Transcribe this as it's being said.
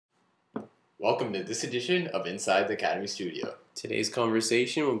Welcome to this edition of Inside the Academy Studio. Today's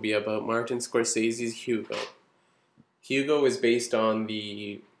conversation will be about Martin Scorsese's Hugo. Hugo is based on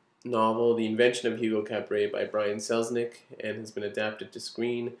the novel The Invention of Hugo Cabret by Brian Selznick and has been adapted to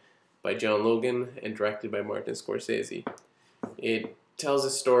screen by John Logan and directed by Martin Scorsese. It tells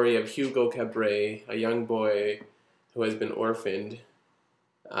a story of Hugo Cabret, a young boy who has been orphaned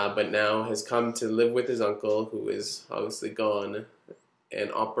but now has come to live with his uncle, who is obviously gone,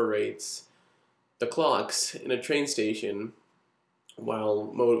 and operates the clocks in a train station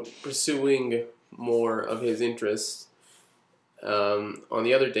while pursuing more of his interests. On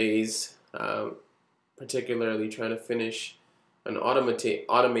the other days, particularly trying to finish an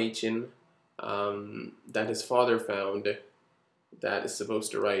automation that his father found that is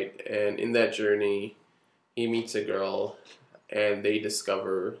supposed to write. And in that journey, he meets a girl and they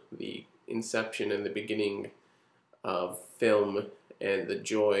discover the inception and the beginning of film and the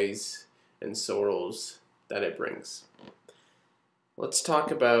joys and sorrows that it brings. Let's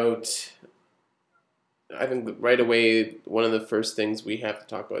talk about, I think right away, one of the first things we have to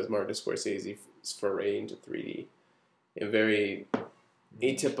talk about is Martin Scorsese's foray into 3D. A very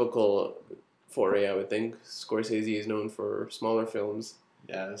atypical foray, I would think. Scorsese is known for smaller films.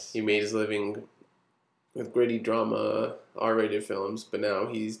 Yes. He made his living with gritty drama, R-rated films, but now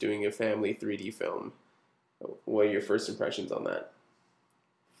he's doing a family 3D film. What are your first impressions on that?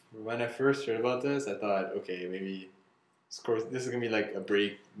 When I first heard about this, I thought, okay, maybe this is going to be like a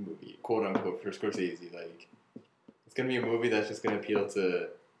break movie, quote unquote, for Scorsese. Like, it's going to be a movie that's just going to appeal to...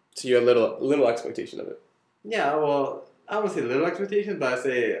 So you had little expectation of it. Yeah, well, I wouldn't say little expectations, but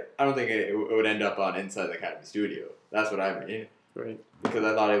I don't think it would end up on Inside the Academy Studio. That's what I mean. Right. Because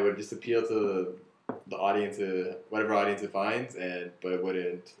I thought it would just appeal to the audience, whatever audience it finds, but it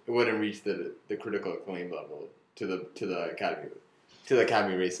wouldn't reach the critical acclaim level to the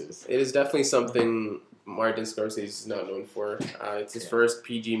Academy races. It is definitely something Martin Scorsese is not known for. It's his first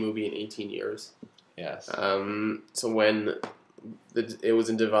PG movie in 18 years. Yes. So when it was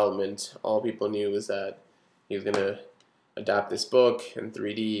in development, all people knew was that he was going to adapt this book in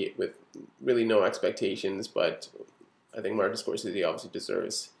 3D with really no expectations, but I think Martin Scorsese obviously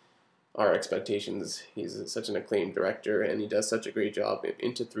deserves our expectations. He's such an acclaimed director, and he does such a great job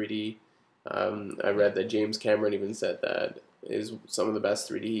into 3D. I read that James Cameron even said that is some of the best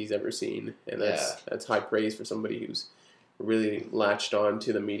 3D he's ever seen, and that's high praise for somebody who's really latched on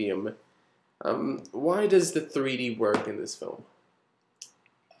to the medium. Why does the 3D work in this film?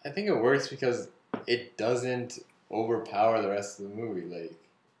 I think it works because it doesn't overpower the rest of the movie. Like,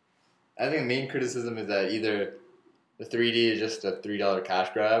 I think the main criticism is that either the 3D is just a $3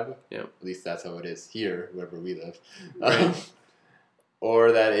 cash grab. Yeah. At least that's how it is here, wherever we live. Right.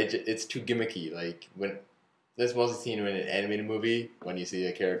 Or that it's too gimmicky. Like, when this mostly seen in an animated movie, when you see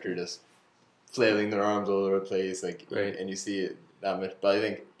a character just flailing their arms all over the place, like, right. And you see it that much. But I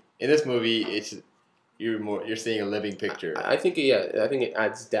think in this movie, you're seeing a living picture. I think it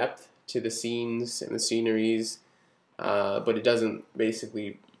adds depth to the scenes and the sceneries, but it doesn't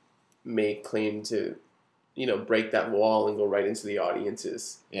basically make claim to, break that wall and go right into the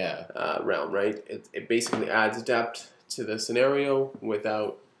audience's realm, right? It basically adds depth to the scenario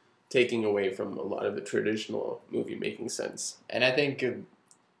without taking away from a lot of the traditional movie making sense. And I think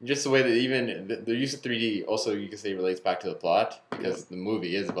just the way that even the use of 3D also, you can say, relates back to the plot, because the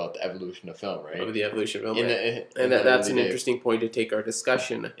movie is about the evolution of film, right? Of the evolution of film, and that's an interesting point to take our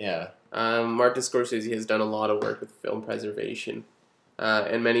discussion. Yeah. Martin Scorsese has done a lot of work with film preservation,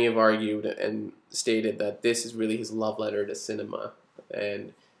 and many have argued and stated that this is really his love letter to cinema,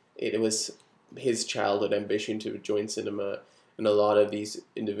 and it was his childhood ambition to join cinema, and a lot of these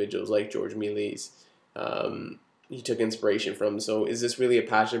individuals like George Méliès, he took inspiration from. So is this really a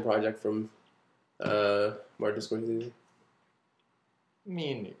passion project from Martin Scorsese? I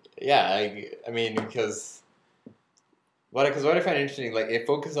mean, yeah, I mean, because what I find interesting, like, it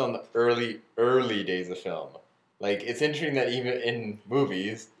focuses on the early days of film. Like, it's interesting that even in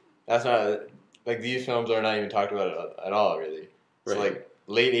movies, that's not, like, these films are not even talked about at all, really. Right. So, like,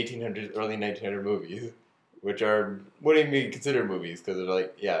 late 1800s, early 1900 movies, which wouldn't even be considered movies, because they're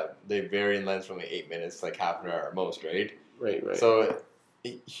like, they vary in length from like 8 minutes, like half an hour at most, right? Right. So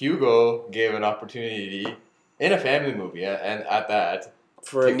Hugo gave an opportunity in a family movie, and at that,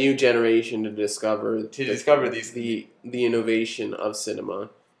 for a new generation to discover the innovation of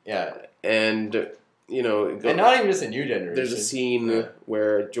cinema. Yeah, and and not even just a new generation. There's a scene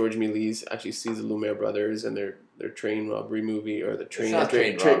where George Méliès actually sees the Lumiere brothers and their train robbery movie, or the train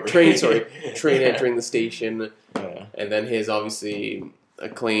entering the station, and then his obviously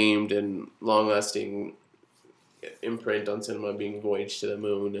acclaimed and long-lasting imprint on cinema being Voyage to the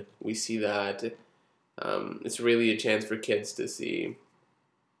Moon. We see that it's really a chance for kids to see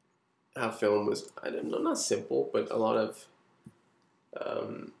how film was, I don't know, not simple, but um,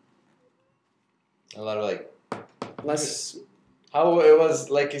 A lot of like less. how it was,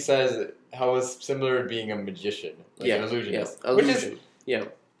 like he says, how it was similar to being a magician, like Yeah, an illusionist, yeah, which is illusion. Yeah,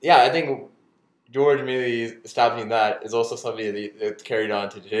 yeah. I think George Mealy establishing that is also something that's carried on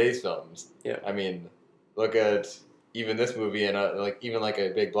to today's films. Yeah. I mean, look at even this movie and like even like a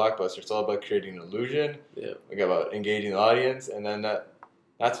big blockbuster. It's all about creating an illusion. Yeah. Like about engaging the audience, and then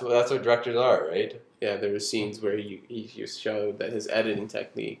that's what directors are, right? Yeah, there were scenes where he showed that his editing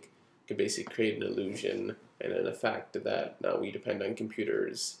technique could basically create an illusion and an effect that now we depend on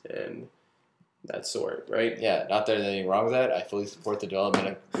computers and that sort, right? Yeah, not that there's anything wrong with that. I fully support the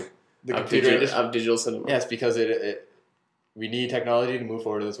development of the computer industry. Of digital cinema. Yes, because we need technology to move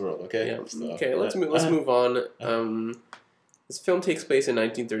forward in this world. Okay. Yeah. So, Okay. Let's move on. This film takes place in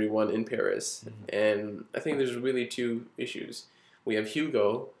 1931 in Paris, and I think there's really two issues. We have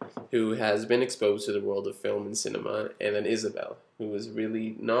Hugo, who has been exposed to the world of film and cinema, and then Isabelle, who has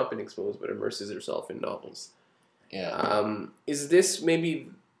really not been exposed but immerses herself in novels. Yeah. Is this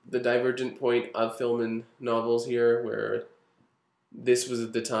maybe the divergent point of film and novels here, where this was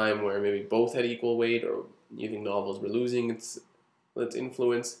at the time where maybe both had equal weight, or you think novels were losing its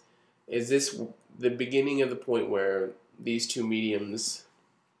influence? Is this the beginning of the point where these two mediums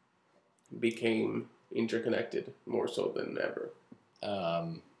became interconnected more so than ever?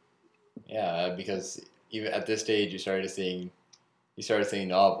 Yeah, because even at this stage, you started seeing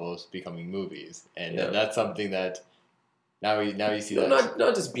novels becoming movies, and that's something that now you see that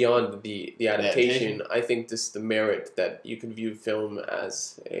not just beyond the adaptation. I think just the merit that you can view film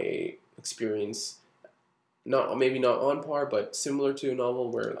as a experience, maybe not on par, but similar to a novel,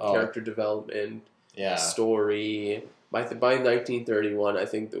 where character development, story. By 1931, I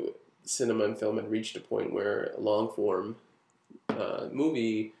think the cinema and film had reached a point where a long form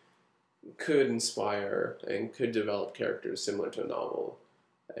movie could inspire and could develop characters similar to a novel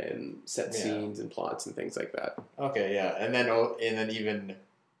and set scenes and plots and things like that. Okay, yeah, and then even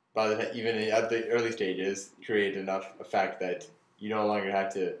by the time, even at the early stages, create enough effect that you no longer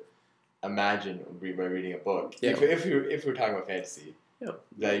have to imagine by reading a book. Yeah. If we're talking about fantasy,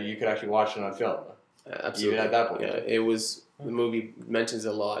 that you could actually watch it on film. Absolutely. Even at that point. Yeah, it was, the movie mentions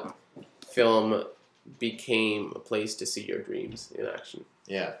a lot. Film became a place to see your dreams in action.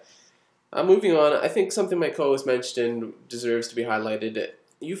 Yeah. Moving on, I think something my co-host mentioned deserves to be highlighted.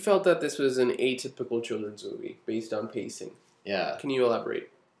 You felt that this was an atypical children's movie based on pacing. Yeah. Can you elaborate?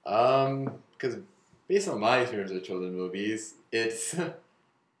 Because based on my experience with children's movies, it's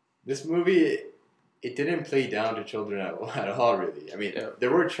this movie. It didn't play down to children at all, really. I mean,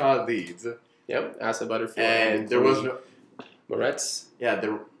 there were child leads. Yep, Asa Butterfield. And there was no Moretz. Yeah,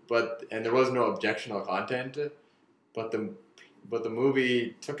 there was no objectionable content, but the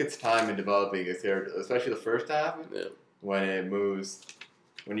movie took its time in developing its character, especially the first half when it moves.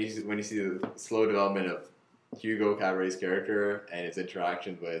 When you see the slow development of Hugo Cabaret's character and its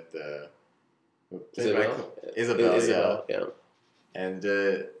interactions with Isabelle, yeah. And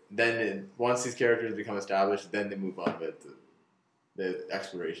then once these characters become established, then they move on with the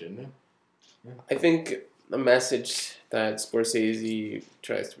exploration. I think the message that Scorsese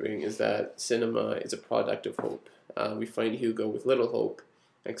tries to bring is that cinema is a product of hope. We find Hugo with little hope,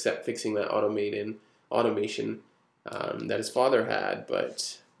 except fixing that automation that his father had,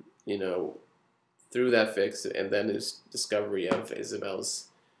 but through that fix and then his discovery of Isabelle's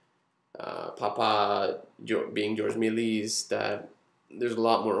papa being George Méliès, that there's a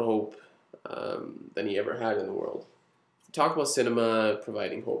lot more hope than he ever had in the world. Talk about cinema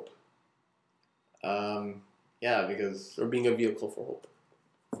providing hope. Yeah, because or being a vehicle for hope.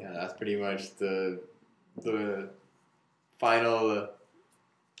 Yeah, that's pretty much the final.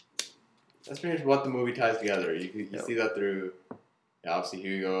 That's pretty much what the movie ties together. You see that through obviously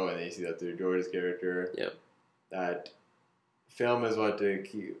Hugo, and then you see that through George's character. Yeah. That film is what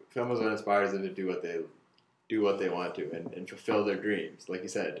inspires them to do what they want to and fulfill their dreams. Like you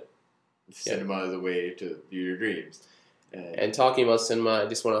said, cinema is a way to view your dreams. And talking about cinema, I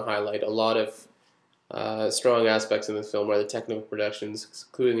just want to highlight a lot of strong aspects in this film are the technical productions,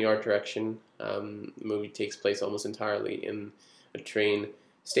 including the art direction. The movie takes place almost entirely in a train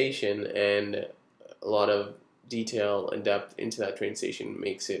station, and a lot of detail and depth into that train station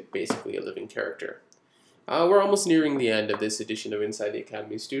makes it basically a living character. We're almost nearing the end of this edition of Inside the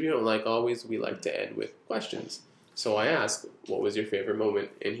Academy Studio, and like always, we like to end with questions. So I ask, what was your favorite moment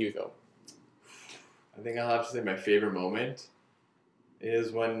in Hugo? I think I'll have to say my favorite moment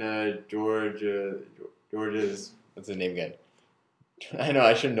is when George George's, what's his name again? I know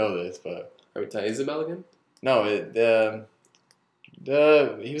I should know this, but Are we talking Isabel again? no,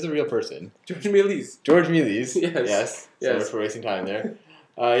 he was a real person. George Mealy's. George Mealy's. Yes. Sorry for wasting time there.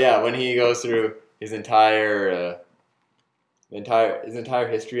 Yeah, when he goes through his entire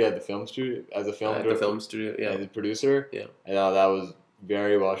history at the film studio as a film The film studio, yeah. as a producer. Yeah. I thought that was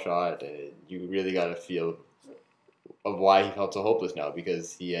very well shot, and you really got a feel of why he felt so hopeless now,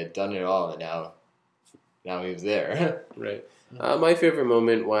 because he had done it all, and now he was there. Right. My favorite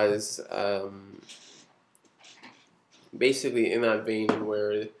moment was basically in that vein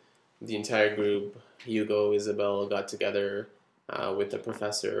where the entire group, Hugo, Isabel, got together with the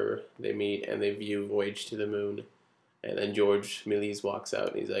professor. They meet and they view Voyage to the Moon. And then George Méliès walks out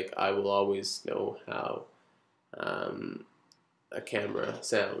and he's like, I will always know how a camera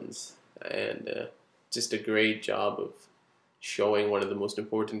sounds. And just a great job of showing one of the most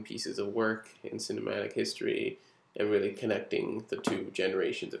important pieces of work in cinematic history and really connecting the two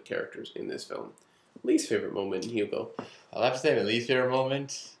generations of characters in this film. Least favorite moment, Hugo? I'll have to say my least favorite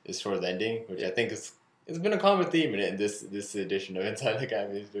moment is towards the ending, which I think it's been a common theme in this edition of Inside the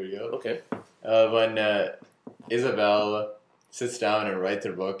Academy Studio. Okay. When Isabel sits down and writes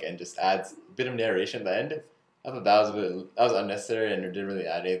her book and just adds a bit of narration at the end. I thought that was unnecessary and it didn't really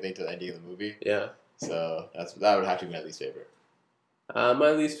add anything to the ending of the movie. Yeah. So that would have to be my least favorite.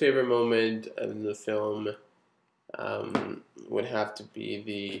 My least favorite moment in the film would have to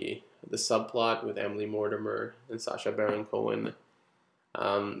be the subplot with Emily Mortimer and Sacha Baron Cohen.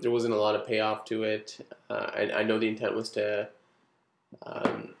 There wasn't a lot of payoff to it. I know the intent was to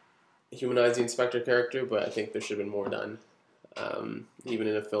humanize the inspector character, but I think there should have been more done. Even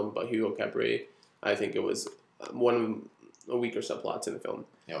in a film about Hugo Cabret, I think it was one of the weaker subplots in the film.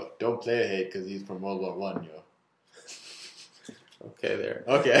 Don't play a hate because he's from World War One, Okay, there.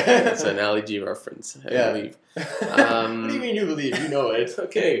 Okay. It's an Ali G reference, I believe. What do you mean you believe? You know it.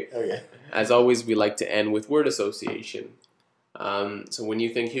 Okay. Okay. As always, we like to end with word association. So when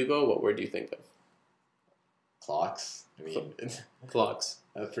you think Hugo, what word do you think of? Clocks. I mean, Clocks.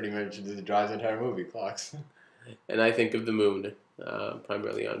 That pretty much drives the entire movie, clocks. And I think of the moon,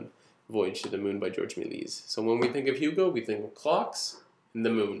 primarily on Voyage to the Moon by George Méliès. So when we think of Hugo, we think of clocks and the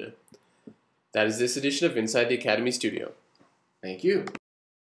moon. That is this edition of Inside the Academy Studio. Thank you.